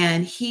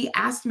 And he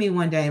asked me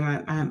one day,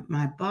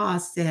 my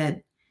boss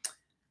said,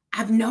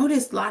 I've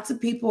noticed lots of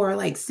people are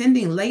like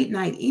sending late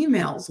night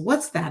emails.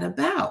 What's that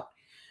about?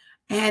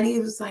 And he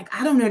was like,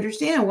 I don't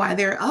understand why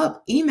they're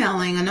up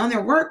emailing and on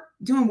their work,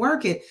 doing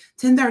work at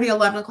 10:30,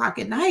 11 o'clock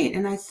at night.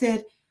 And I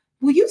said,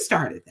 well, you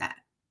started that.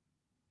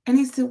 And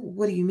he said,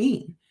 what do you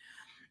mean?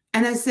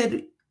 And I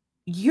said,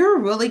 you're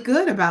really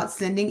good about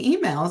sending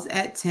emails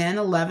at 10,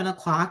 11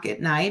 o'clock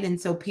at night. And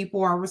so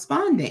people are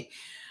responding.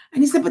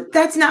 And he said, but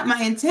that's not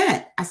my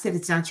intent. I said,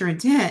 it's not your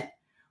intent,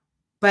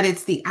 but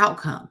it's the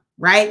outcome,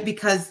 right?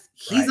 Because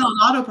he's Right.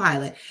 on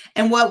autopilot.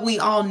 And what we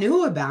all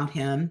knew about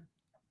him,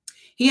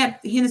 he and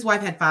his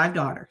wife had 5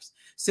 daughters.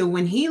 So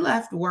when he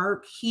left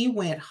work, he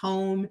went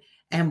home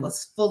and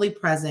was fully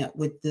present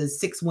with the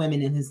 6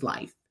 women in his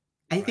life.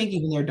 I Right. think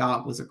even their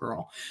dog was a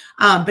girl.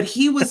 But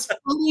he was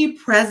fully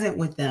present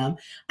with them.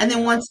 And then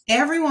Yeah. once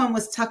everyone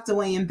was tucked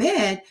away in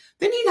bed,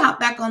 then he'd hop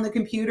back on the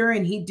computer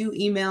and he'd do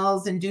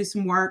emails and do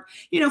some work,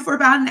 for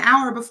about an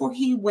hour before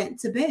he went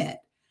to bed.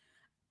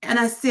 And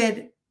I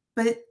said,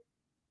 but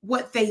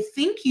what they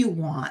think you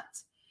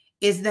want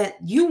is that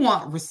you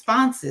want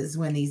responses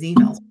when these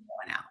emails are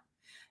going out.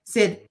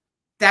 Said, Mhm.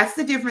 that's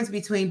the difference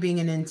between being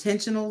an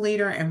intentional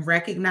leader and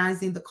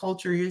recognizing the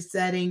culture you're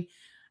setting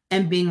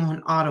and being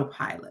on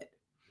autopilot.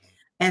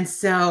 And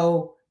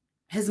so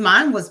his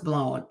mind was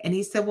blown. And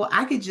he said, well,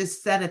 I could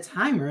just set a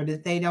timer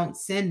that they don't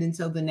send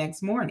until the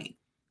next morning.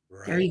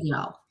 There Right. you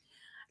go.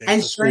 There's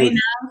And the sure solution.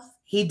 enough,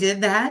 he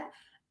did that.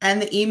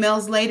 And the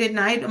emails late at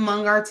night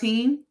among our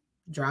team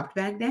dropped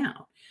back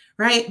down.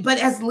 Right. But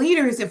as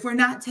leaders, if we're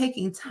not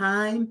taking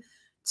time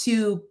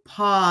to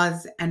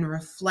pause and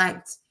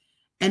reflect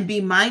and be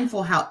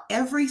mindful how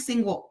every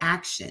single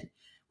action,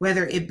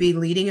 whether it be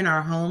leading in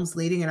our homes,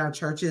 leading in our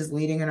churches,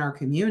 leading in our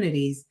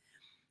communities,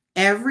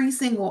 every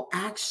single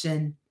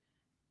action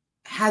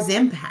has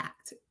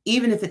impact,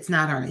 even if it's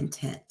not our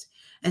intent.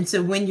 And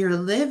so when you're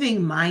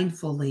living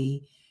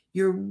mindfully,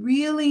 you're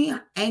really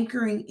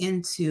anchoring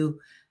into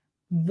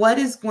what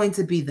is going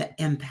to be the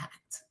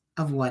impact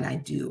of what I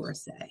do or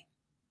say.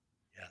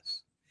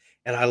 Yes.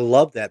 And I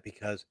love that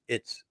because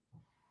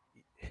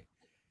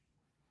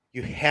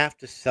you have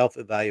to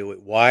self-evaluate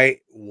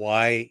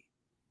why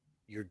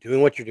you're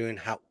doing what you're doing,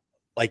 how,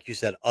 like you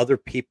said, other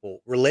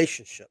people,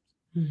 relationships.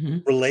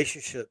 Mhm.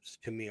 Relationships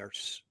to me are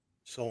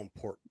so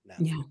important now.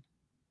 Yeah.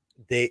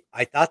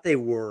 I thought they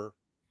were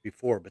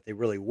before, but they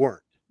really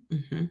weren't.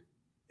 Mhm.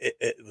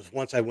 It was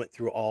once I went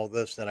through all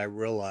this that I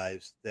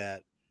realized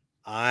that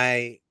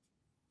I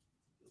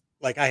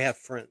I have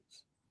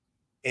friends,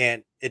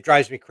 and it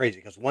drives me crazy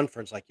because one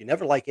friend's like, "You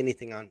never like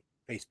anything on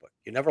Facebook.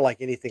 You never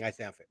like anything I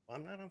say on Facebook." Well,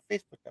 I'm not on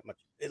Facebook that much.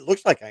 It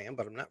looks like I am,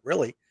 but I'm not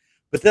really.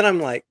 But then I'm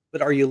like,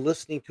 "But are you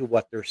listening to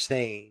what they're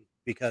saying?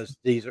 Because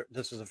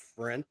this is a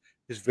friend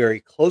who's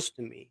very close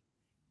to me,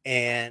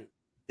 and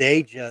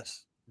they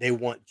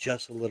want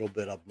just a little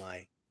bit of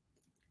my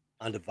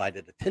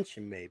undivided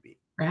attention, maybe,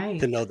 to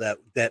Right. know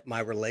that my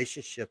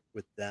relationship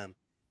with them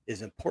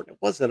is important."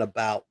 It wasn't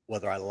about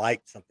whether I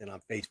liked something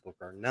on Facebook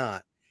or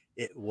not.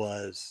 It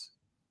was,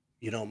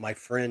 my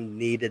friend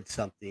needed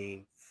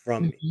something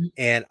from me. Mhm.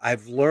 And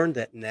I've learned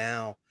that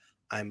now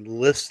I'm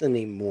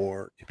listening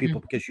more to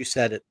people Mm. because you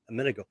said it a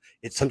minute ago.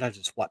 It's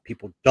what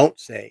people don't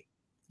say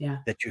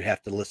Yeah. that you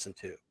have to listen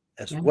to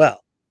as Yeah.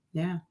 well.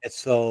 Yeah. And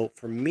so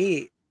for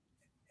me,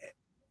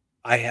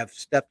 I have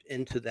stepped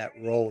into that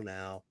role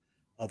now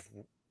of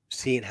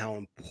seeing how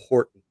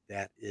important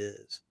that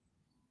is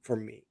for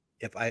me.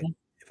 Yeah.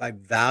 If I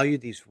value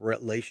these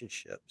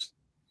relationships,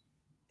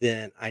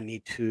 then I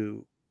need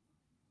to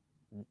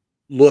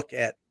look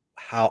at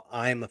how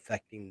I'm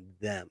affecting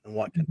them and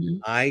what can Mhm.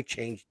 I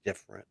change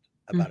different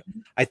about it.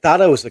 Mhm. I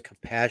thought I was a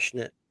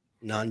compassionate,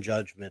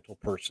 non-judgmental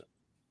person.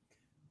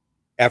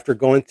 after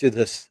going through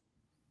this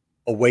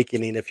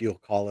awakening, if you'll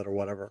call it or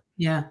whatever,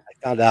 Yeah. I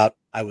found out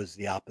I was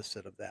the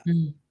opposite of that.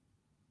 Mhm.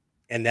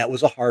 And that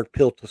was a hard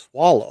pill to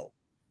swallow,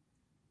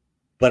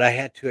 but I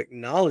had to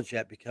acknowledge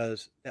that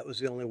because that was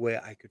the only way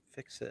I could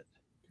fix it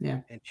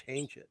Yeah. and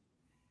change it.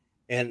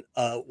 And,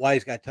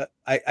 wise guy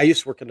I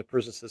used to work in the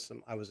prison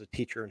system. I was a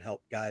teacher and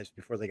helped guys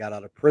before they got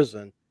out of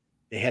prison.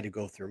 They had to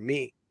go through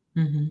me.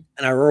 Mhm.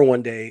 And I remember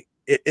one day,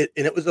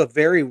 it was a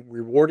very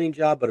rewarding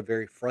job, but a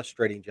very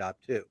frustrating job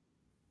too.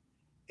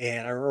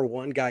 And I remember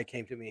one guy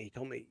came to me, he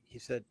told me, he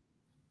said,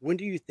 "When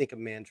do you think a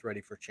man's ready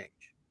for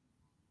change?"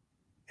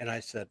 And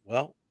I said,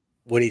 "Well,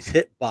 when he's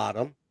hit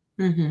bottom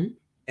Mhm.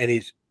 and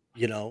he's,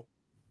 you know,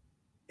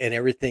 and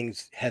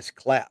everything's has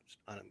collapsed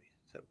on him." He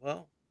said,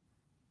 "Well,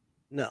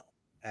 no,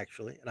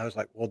 actually." And I was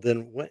like, "Well,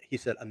 then what?" He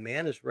said, "A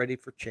man is ready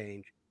for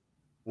change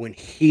when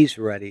he's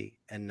ready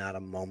and not a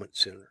moment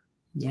sooner."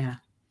 Yeah.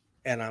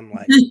 And I'm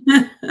like,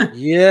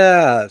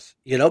 "Yes,"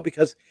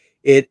 because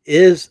it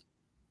is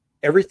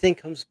everything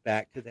comes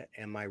back to that,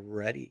 am I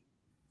ready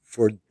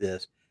for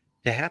this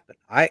to happen?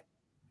 I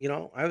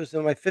was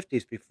in my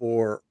 50s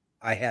before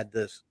I had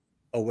this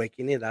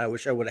awakening that I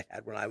wish I would have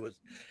had when I was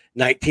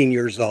 19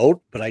 years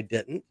old, but I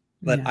didn't.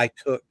 But Yeah. I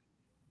took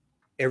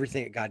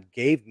everything that God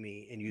gave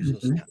me and used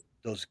Mhm.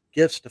 those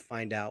gifts to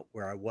find out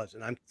where I was.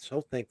 And I'm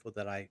so thankful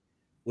that I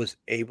was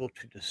able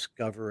to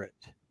discover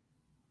it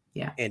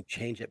Yeah. and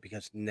change it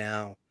because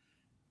now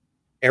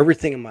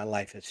everything in my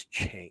life has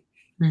changed.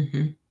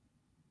 Mhm.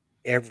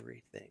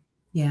 Everything.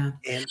 Yeah.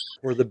 And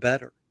for the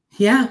better.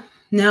 Yeah.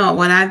 No,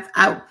 what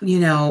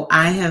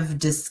I have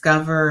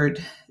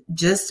discovered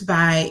just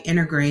by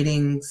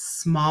integrating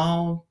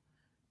small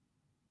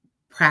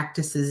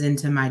practices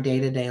into my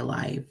day-to-day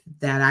life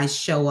that I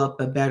show up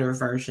a better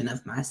version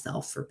of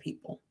myself for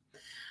people.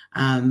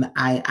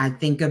 I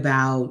think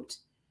about,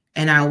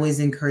 and I always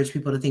encourage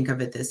people to think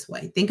of it this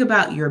way. Think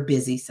about your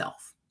busy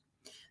self.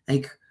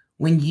 Like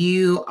when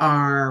you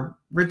are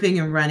ripping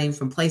and running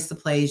from place to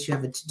place, you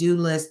have a to-do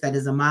list that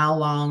is a mile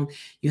long.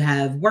 You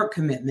have work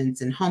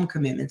commitments and home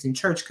commitments and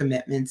church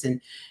commitments and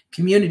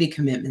community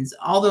commitments,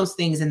 all those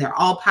things, and they're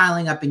all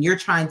piling up, and you're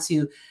trying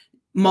to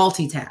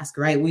multitask,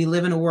 right? We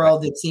live in a Right.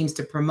 world that seems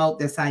to promote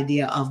this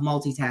idea of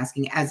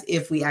multitasking as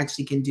if we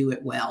actually can do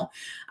it well.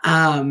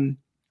 Um,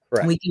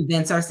 Correct. we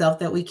convince ourselves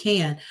that we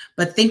can,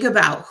 but think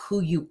about who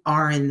you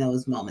are in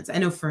those moments. I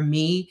know for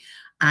me,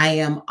 I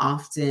am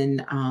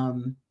often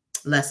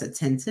less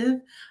attentive.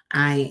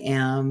 I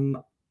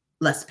am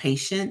less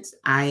patient.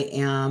 I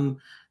am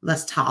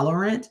less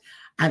tolerant.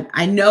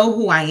 I know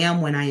who I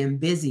am when I am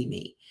busy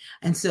me.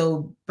 And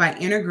so by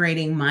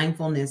integrating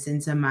mindfulness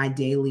into my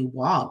daily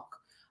walk,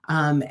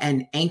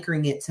 and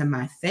anchoring it to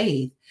my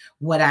faith,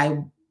 what I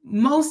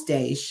most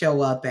days show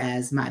up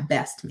as my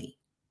best me.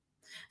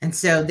 And Mhm.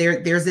 so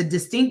there's a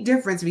distinct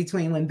difference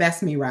between when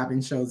best me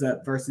Robin shows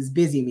up versus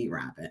busy me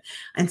Robin.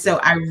 And so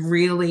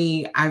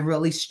Right. I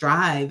really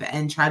strive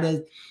and try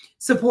to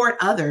support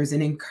others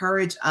and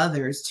encourage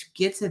others to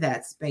get to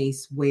that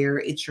space where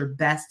it's your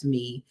best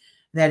me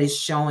that is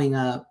showing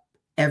up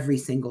every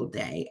single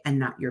day and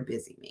not your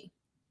busy me.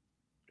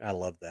 I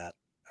love that.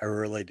 I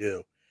really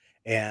do.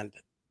 And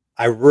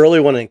I really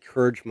want to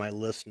encourage my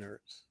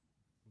listeners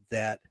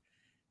that,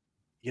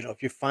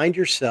 if you find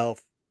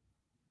yourself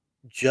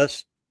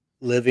just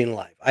living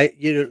life,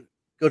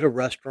 go to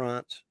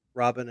restaurants,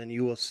 Robin, and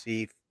you will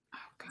see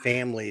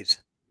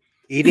families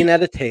eating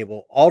at a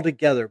table all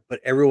together,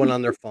 but everyone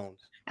on their phones.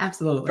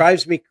 Absolutely.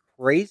 Drives me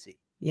crazy.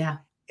 Yeah.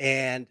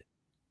 And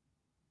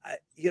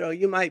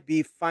you might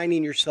be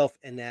finding yourself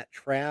in that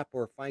trap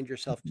or find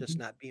yourself just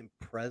Mhm. not being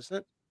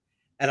present.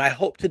 And I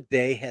hope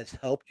today has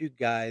helped you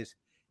guys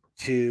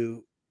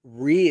to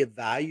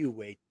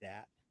reevaluate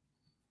that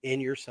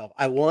in yourself.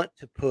 I want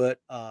to put,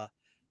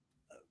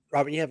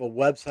 Robin, you have a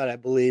website, I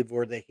believe,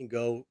 where they can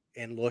go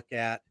and look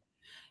at. Uh,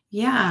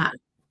 Yeah.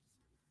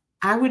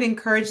 I would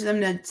encourage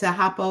them to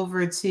hop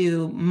over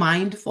to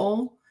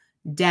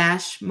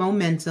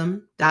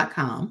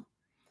mindful-momentum.com.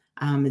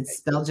 It's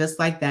spelled just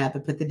like that,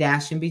 but put the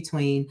dash in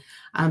between,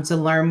 to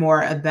learn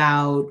more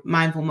about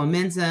mindful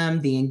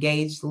momentum, the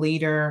engaged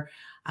leader.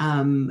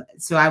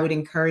 So I would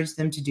encourage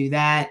them to do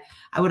that.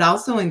 I would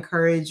also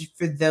encourage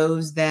for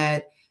those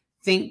that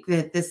think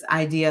that this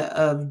idea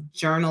of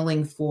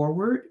journaling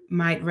forward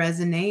might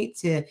resonate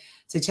to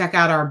check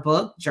out our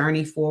book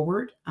Journey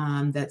Forward,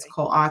 that's okay,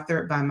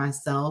 co-authored by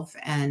myself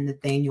and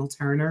Nathaniel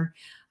Turner.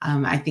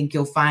 I think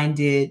you'll find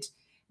it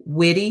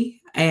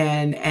witty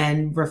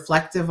and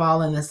reflective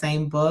all in the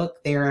same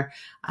book. There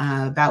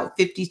are about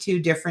 52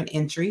 different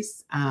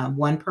entries,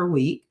 one per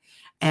week.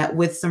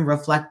 With some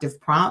reflective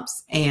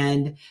prompts,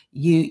 and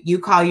you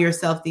call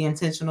yourself the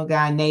intentional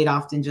guy. Nate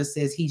often just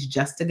says he's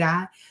just a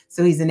guy,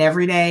 so he's an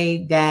everyday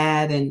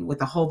dad, and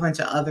with a whole bunch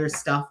of other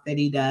stuff that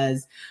he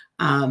does,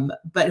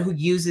 but who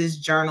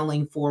uses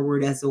journaling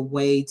forward as a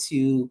way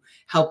to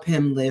help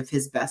him live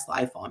his best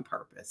life on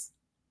purpose.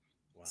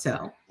 wow,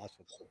 So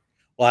awesome.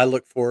 Well, I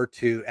look forward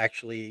to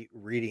actually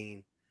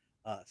reading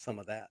some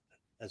of that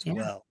as yeah.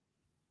 well.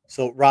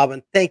 So,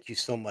 Robin, thank you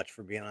so much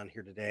for being on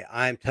here today.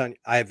 I'm telling you,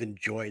 I've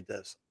enjoyed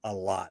this a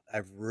lot.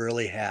 I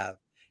really have.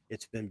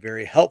 It's been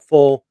very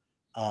helpful.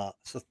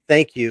 So,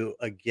 thank you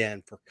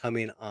again for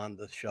coming on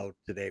the show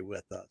today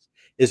with us.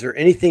 Is there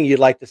anything you'd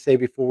like to say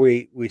before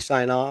we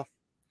sign off?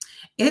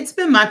 It's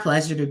been my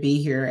pleasure to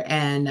be here.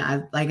 And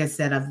like I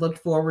said, I've looked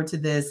forward to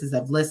this as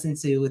I've listened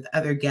to with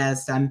other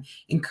guests. I'm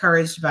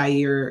encouraged by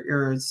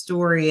your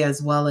story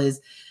as well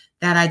as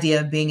that idea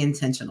of being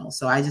intentional.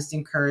 So I just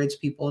encourage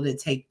people to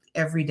take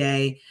every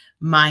day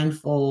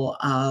mindful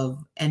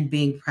of and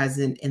being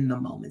present in the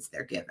moments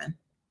they're given.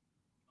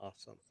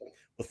 Awesome.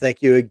 Well,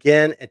 thank you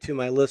again. And to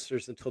my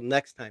listeners, until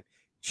next time,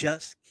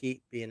 just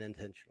keep being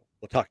intentional.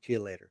 We'll talk to you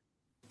later.